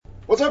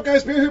What's up,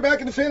 guys? Beer here back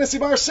in the Fantasy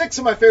Bar. 6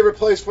 of my favorite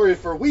plays for you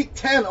for Week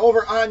 10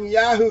 over on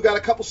Yahoo. Got a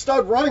couple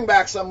stud running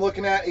backs I'm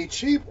looking at, a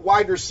cheap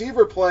wide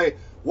receiver play.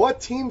 What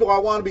team do I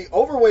want to be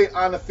overweight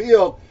on the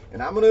field?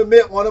 And I'm going to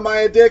admit one of my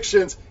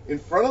addictions in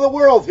front of the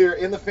world here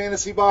in the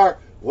Fantasy Bar.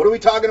 What are we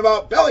talking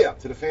about? Belly up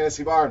to the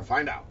Fantasy Bar and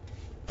find out.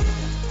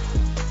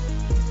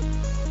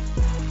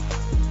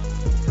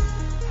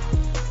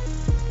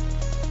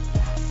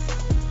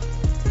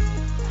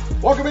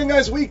 Welcome in,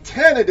 guys. Week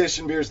 10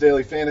 edition Beers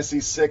Daily Fantasy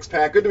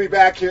 6-pack. Good to be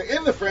back here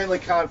in the friendly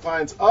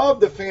confines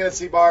of the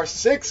Fantasy Bar.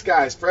 6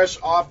 guys fresh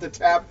off the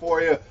tap for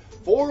you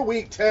for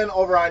Week 10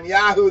 over on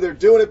Yahoo. They're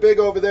doing it big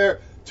over there.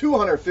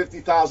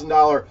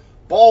 $250,000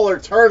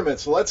 baller tournament.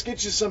 So let's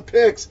get you some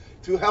picks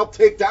to help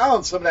take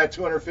down some of that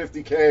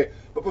 $250K.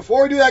 But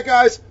before we do that,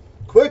 guys,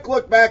 quick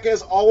look back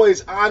as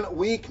always on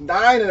Week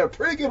 9 and a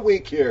pretty good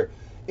week here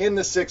in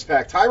the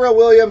 6-pack. Tyrell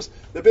Williams,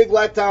 the big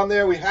letdown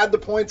there. We had the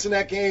points in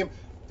that game.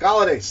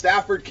 Galladay,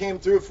 Stafford came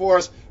through for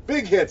us.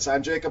 Big hits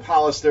on Jacob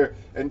Hollister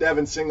and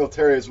Devin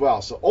Singletary as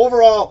well. So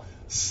overall,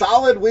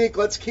 solid week.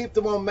 Let's keep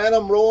the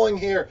momentum rolling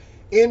here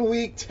in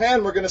Week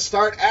 10. We're going to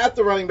start at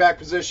the running back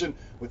position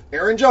with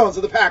Aaron Jones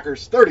of the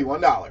Packers,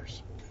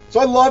 $31. So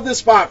I love this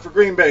spot for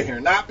Green Bay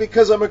here. Not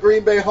because I'm a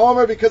Green Bay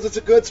homer, because it's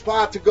a good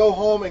spot to go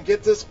home and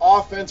get this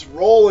offense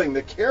rolling.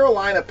 The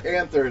Carolina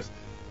Panthers,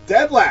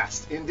 dead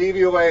last in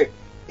DVOA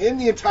in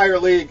the entire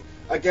league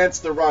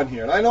against the run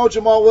here. And I know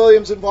Jamal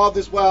Williams involved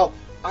as well.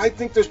 I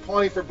think there's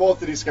plenty for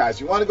both of these guys.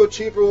 You want to go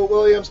cheaper with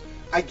Williams?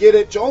 I get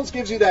it. Jones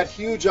gives you that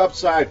huge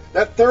upside,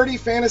 that 30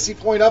 fantasy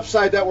point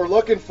upside that we're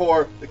looking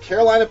for. The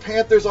Carolina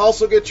Panthers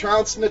also get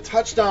trounced in the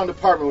touchdown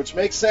department, which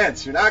makes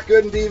sense. You're not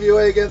good in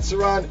DVOA against the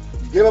run.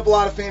 You give up a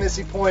lot of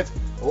fantasy points,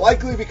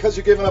 likely because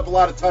you're giving up a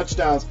lot of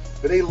touchdowns,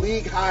 but a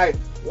league-high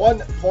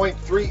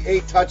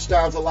 1.38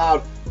 touchdowns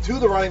allowed to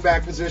the running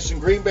back position.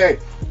 Green Bay,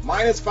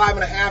 minus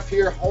 5.5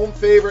 here. Home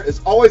favorite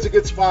is always a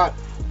good spot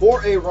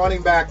for a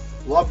running back.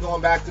 Love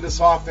going back to this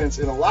offense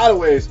in a lot of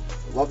ways.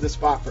 Love this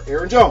spot for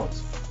Aaron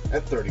Jones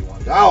at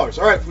 $31.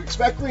 All right, if we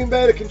expect Green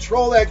Bay to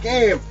control that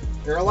game,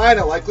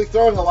 Carolina likely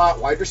throwing a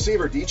lot. Wide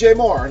receiver DJ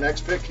Moore, our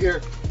next pick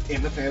here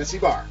in the Fantasy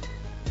Bar.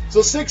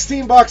 So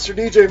 $16 for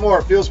DJ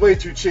Moore feels way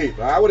too cheap.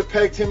 I would have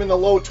pegged him in the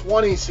low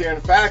 20s here.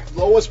 In fact,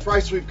 lowest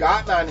price we've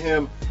gotten on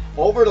him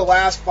over the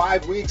last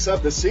 5 weeks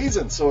of the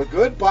season. So a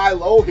good buy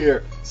low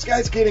here. This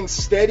guy's getting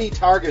steady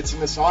targets in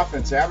this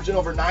offense, averaging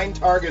over 9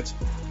 targets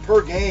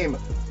per game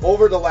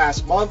over the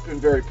last month. Been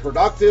very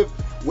productive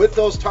with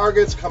those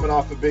targets, coming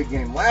off a big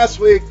game last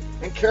week.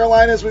 And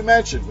Carolina, as we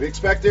mentioned, we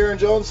expect Aaron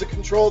Jones to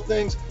control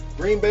things.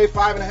 Green Bay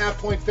 5.5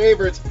 point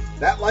favorites.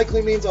 That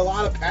likely means a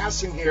lot of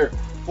passing here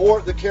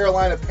for the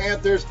Carolina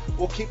Panthers.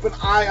 We'll keep an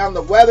eye on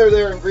the weather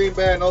there in Green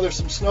Bay. I know there's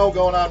some snow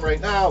going on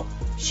right now.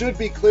 Should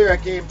be clear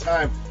at game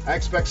time. I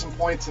expect some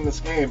points in this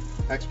game.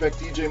 I expect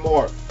DJ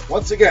Moore,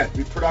 once again, to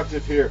be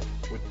productive here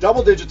with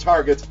double-digit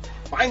targets,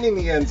 finding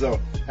the end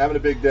zone, having a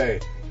big day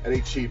at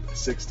a cheap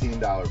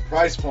 $16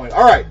 price point.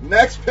 All right,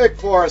 next pick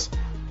for us.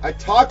 I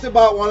talked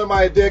about one of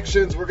my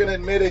addictions. We're going to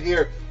admit it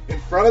here in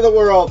front of the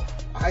world.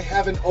 I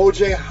have an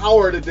O.J.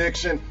 Howard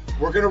addiction.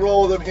 We're going to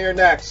roll with him here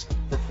next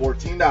for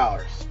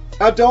 $14.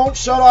 Now, don't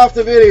shut off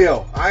the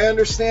video. I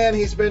understand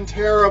he's been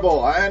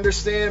terrible. I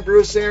understand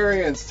Bruce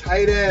Arians,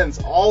 tight ends,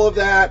 all of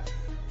that.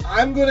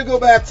 I'm going to go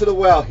back to the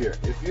well here.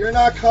 If you're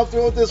not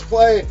comfortable with this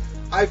play,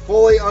 I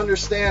fully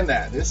understand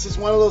that. This is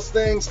one of those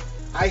things.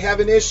 I have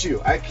an issue.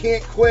 I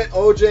can't quit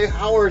O.J.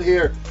 Howard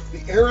here.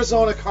 The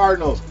Arizona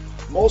Cardinals,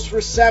 most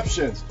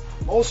receptions,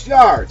 most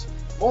yards,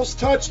 most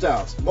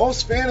touchdowns,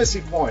 most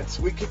fantasy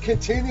points. We could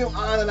continue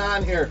on and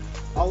on here.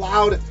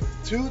 Allowed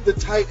to the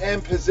tight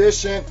end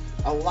position.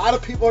 A lot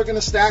of people are going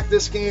to stack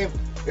this game,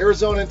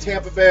 Arizona and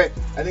Tampa Bay.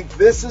 I think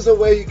this is a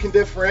way you can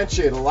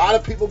differentiate. A lot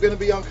of people are going to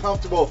be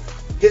uncomfortable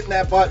hitting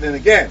that button. And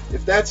again,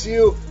 if that's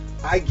you,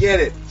 I get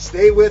it.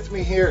 Stay with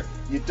me here.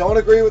 You don't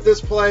agree with this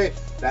play,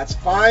 that's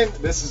fine.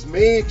 This is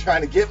me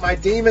trying to get my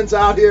demons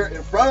out here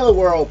in front of the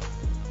world.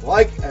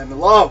 Like and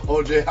love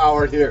O.J.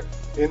 Howard here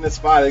in this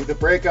spot. I think the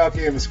breakout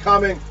game is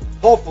coming.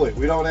 Hopefully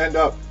we don't end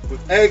up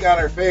with egg on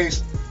our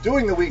face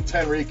doing the Week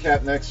 10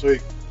 recap next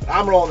week. But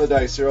I'm rolling the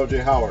dice here, O.J.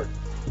 Howard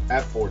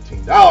at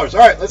 $14. All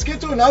right, let's get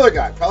to another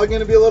guy. Probably going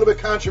to be a little bit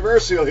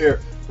controversial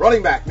here.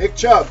 Running back Nick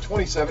Chubb,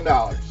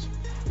 $27.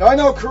 Now, I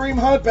know Kareem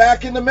Hunt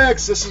back in the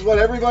mix. This is what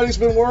everybody's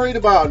been worried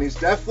about, and he's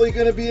definitely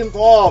going to be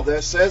involved,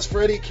 as says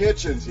Freddie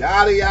Kitchens,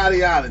 yada, yada,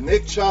 yada.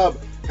 Nick Chubb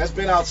has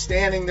been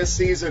outstanding this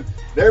season.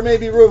 There may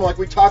be room, like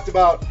we talked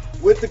about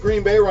with the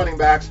Green Bay running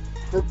backs,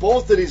 for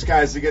both of these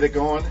guys to get it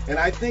going, and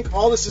I think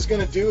all this is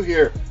going to do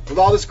here, with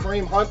all this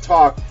Kareem Hunt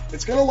talk,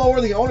 it's going to lower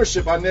the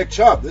ownership on Nick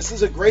Chubb. This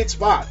is a great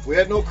spot. If we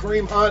had no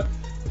Kareem Hunt,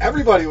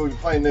 everybody would be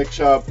playing Nick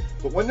Chubb.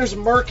 But when there's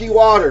murky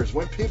waters,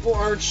 when people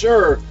aren't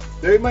sure,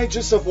 they might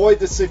just avoid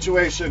the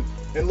situation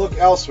and look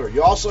elsewhere.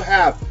 You also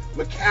have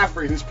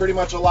McCaffrey, who's pretty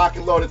much a lock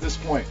and load at this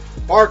point.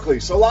 Barkley.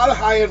 So a lot of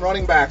high-end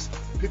running backs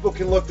people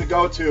can look to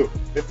go to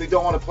if they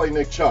don't want to play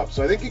Nick Chubb.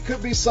 So I think it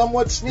could be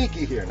somewhat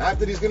sneaky here. Not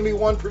that he's going to be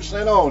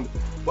 1% owned,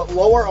 but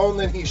lower owned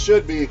than he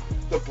should be.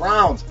 The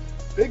Browns,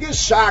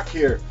 biggest shock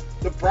here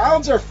The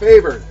Browns are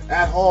favored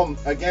at home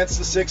against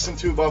the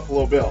 6-2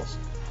 Buffalo Bills.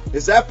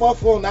 Is that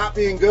Buffalo not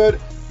being good?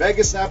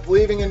 Vegas not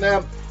believing in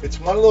them? It's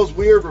one of those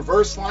weird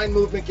reverse line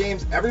movement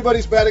games.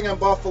 Everybody's betting on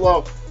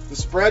Buffalo. The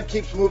spread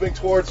keeps moving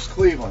towards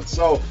Cleveland.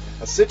 So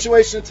a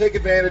situation to take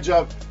advantage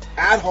of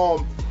at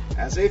home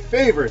as a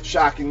favorite,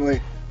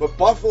 shockingly. But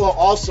Buffalo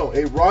also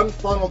a run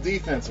funnel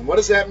defense. And what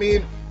does that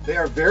mean? They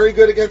are very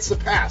good against the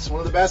pass. One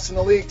of the best in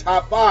the league,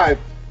 top 5.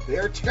 They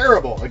are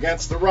terrible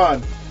against the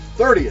run.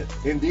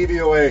 30th in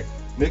DVOA.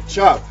 Nick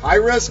Chubb. High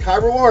risk, high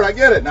reward. I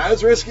get it. Not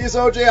as risky as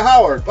O.J.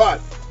 Howard,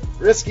 but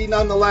risky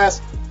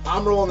nonetheless.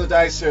 I'm rolling the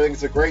dice here. I think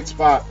it's a great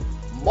spot.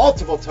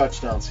 Multiple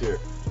touchdowns here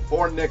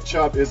for Nick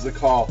Chubb is the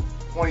call.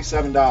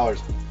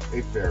 $27,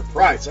 a fair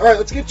price. All right,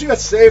 let's get you a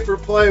safer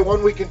play,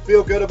 one we can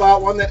feel good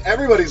about, one that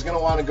everybody's going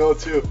to want to go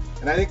to,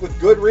 and I think with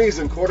good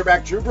reason.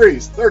 Quarterback Drew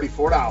Brees,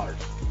 $34.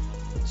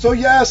 So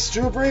yes,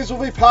 Drew Brees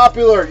will be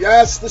popular.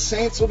 Yes, the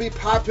Saints will be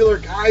popular.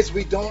 Guys,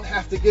 we don't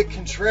have to get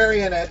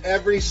contrarian at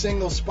every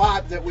single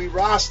spot that we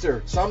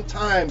roster.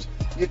 Sometimes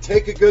you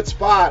take a good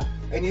spot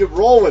and you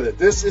roll with it.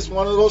 This is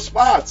one of those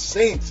spots.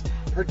 Saints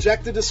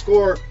projected to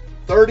score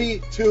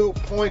 32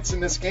 points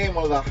in this game,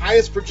 one of the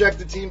highest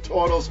projected team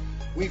totals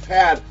we've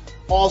had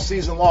all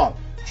season long.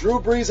 Drew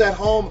Brees at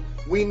home,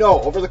 we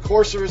know, over the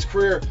course of his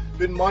career,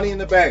 been money in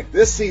the bank.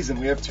 This season,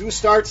 we have 2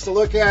 starts to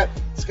look at.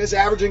 This guy's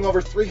averaging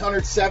over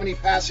 370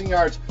 passing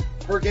yards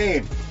per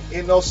game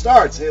in those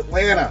starts.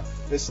 Atlanta,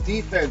 this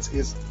defense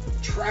is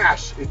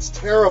trash. It's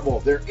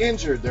terrible. They're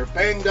injured. They're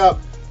banged up.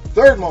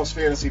 3rd most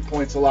fantasy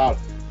points allowed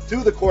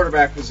to the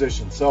quarterback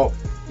position. So,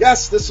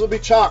 yes, this will be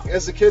chalk.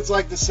 As the kids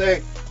like to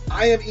say,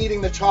 I am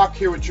eating the chalk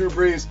here with Drew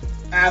Brees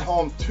at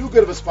home. Too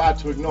good of a spot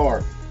to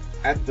ignore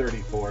at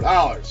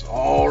 $34.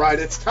 All right,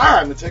 it's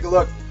time to take a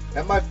look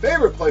at my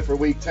favorite play for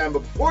Week 10. But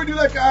before we do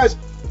that, guys,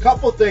 a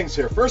couple things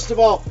here. First of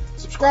all,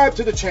 subscribe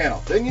to the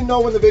channel. Then you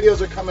know when the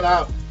videos are coming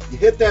out. You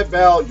hit that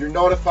bell. You're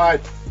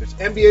notified. There's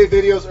NBA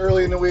videos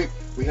early in the week.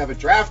 We have a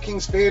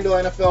DraftKings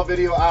FanDuel NFL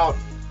video out,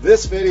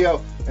 this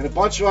video, and a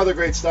bunch of other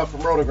great stuff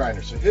from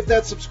RotoGrinders. So hit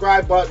that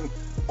subscribe button.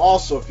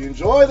 Also, if you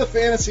enjoy the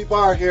Fantasy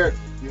Bar here,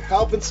 you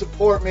help and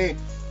support me,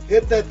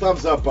 hit that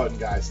thumbs up button,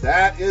 guys.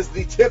 That is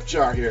the tip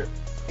jar here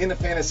in the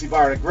Fantasy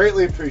Bar, and I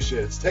greatly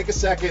appreciate it. So take a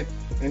second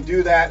and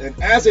do that.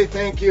 And as a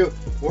thank you,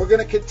 we're going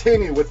to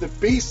continue with the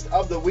Beast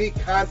of the Week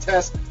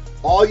contest.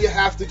 All you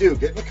have to do,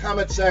 get in the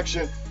comment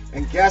section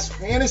and guess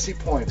fantasy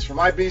points for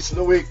my Beast of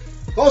the Week.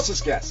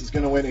 Closest guess is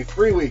going to win a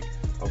free week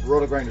of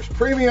RotoGrinders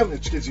Premium,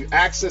 which gives you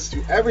access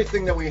to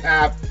everything that we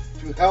have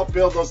to help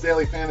build those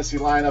daily fantasy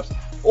lineups.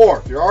 Or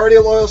if you're already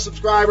a loyal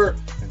subscriber,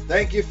 and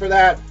thank you for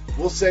that,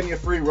 we'll send you a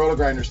free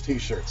RotoGrinders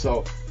t-shirt.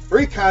 So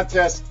free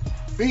contest,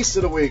 Beast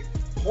of the Week,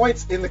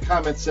 points in the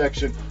comment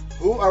section.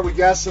 Who are we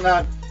guessing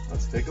on?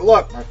 Let's take a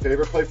look. My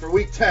favorite play for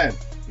Week 10.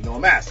 You know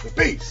him as the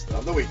Beast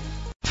of the Week.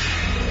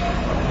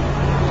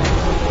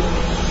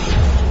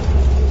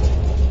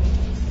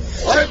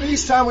 All right,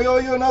 Beast time. We owe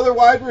you another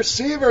wide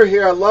receiver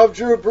here. I love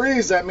Drew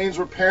Brees. That means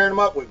we're pairing him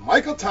up with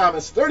Michael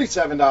Thomas,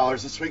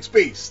 $37, this week's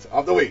Beast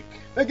of the Week.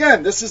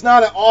 Again, this is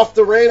not an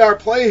off-the-radar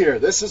play here.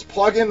 This is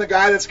plug in the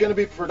guy that's going to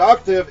be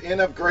productive in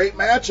a great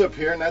matchup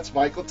here, and that's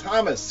Michael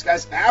Thomas. This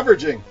guy's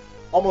averaging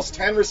almost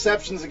 10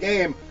 receptions a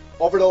game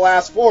over the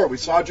last 4. We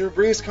saw Drew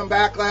Brees come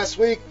back last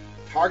week,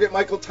 target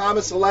Michael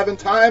Thomas 11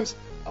 times,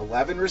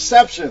 11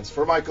 receptions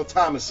for Michael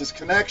Thomas. His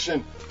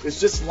connection is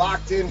just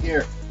locked in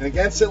here. And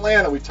against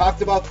Atlanta, we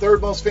talked about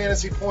 3rd most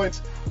fantasy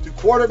points to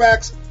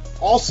quarterbacks,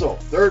 also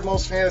 3rd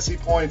most fantasy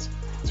points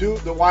to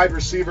the wide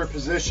receiver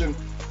position.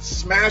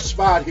 Smash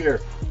spot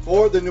here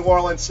for the New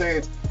Orleans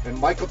Saints, and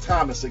Michael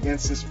Thomas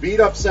against this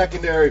beat-up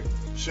secondary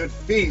should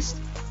feast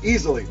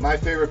easily. My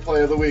favorite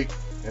play of the week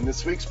and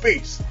this week's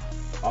Beast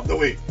of the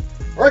Week.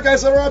 All right,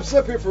 guys, that wraps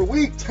up here for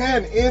Week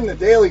 10 in the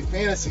Daily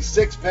Fantasy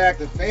 6-Pack,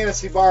 the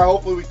Fantasy Bar.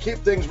 Hopefully we keep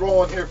things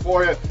rolling here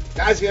for you.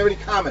 Guys, if you have any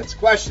comments,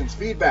 questions,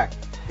 feedback,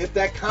 hit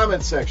that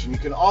comment section. You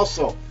can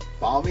also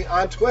follow me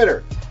on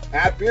Twitter,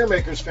 at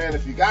Beermakersfan.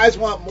 If you guys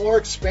want more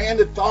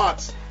expanded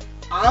thoughts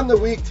on the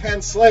Week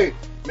 10 slate,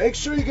 make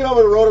sure you get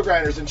over to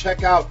RotoGrinders and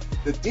check out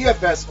the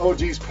DFS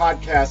OGs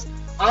podcast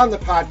on the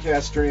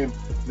podcast stream.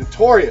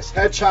 Notorious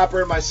Head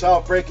Chopper and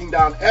myself breaking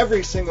down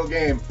every single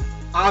game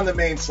on the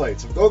main slate.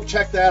 So go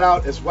check that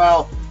out as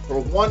well for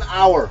 1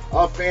 hour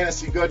of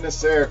fantasy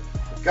goodness there.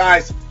 But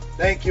guys,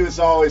 thank you as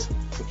always.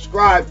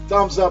 Subscribe,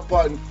 thumbs up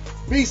button,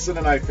 Beast of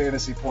the Night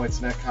fantasy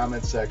points in that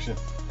comment section.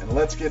 And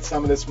let's get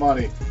some of this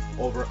money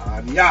over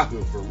on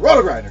Yahoo for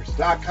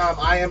RotoGrinders.com.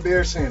 I am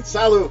Beer saying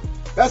salut.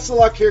 Best of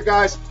luck here,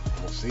 guys.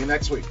 We'll see you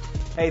next week.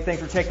 Hey,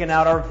 thanks for checking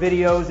out our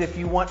videos. If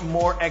you want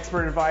more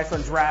expert advice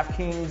on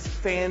DraftKings,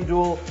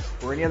 FanDuel,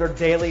 or any other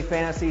daily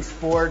fantasy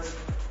sports,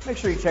 make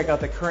sure you check out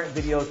the current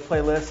videos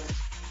playlist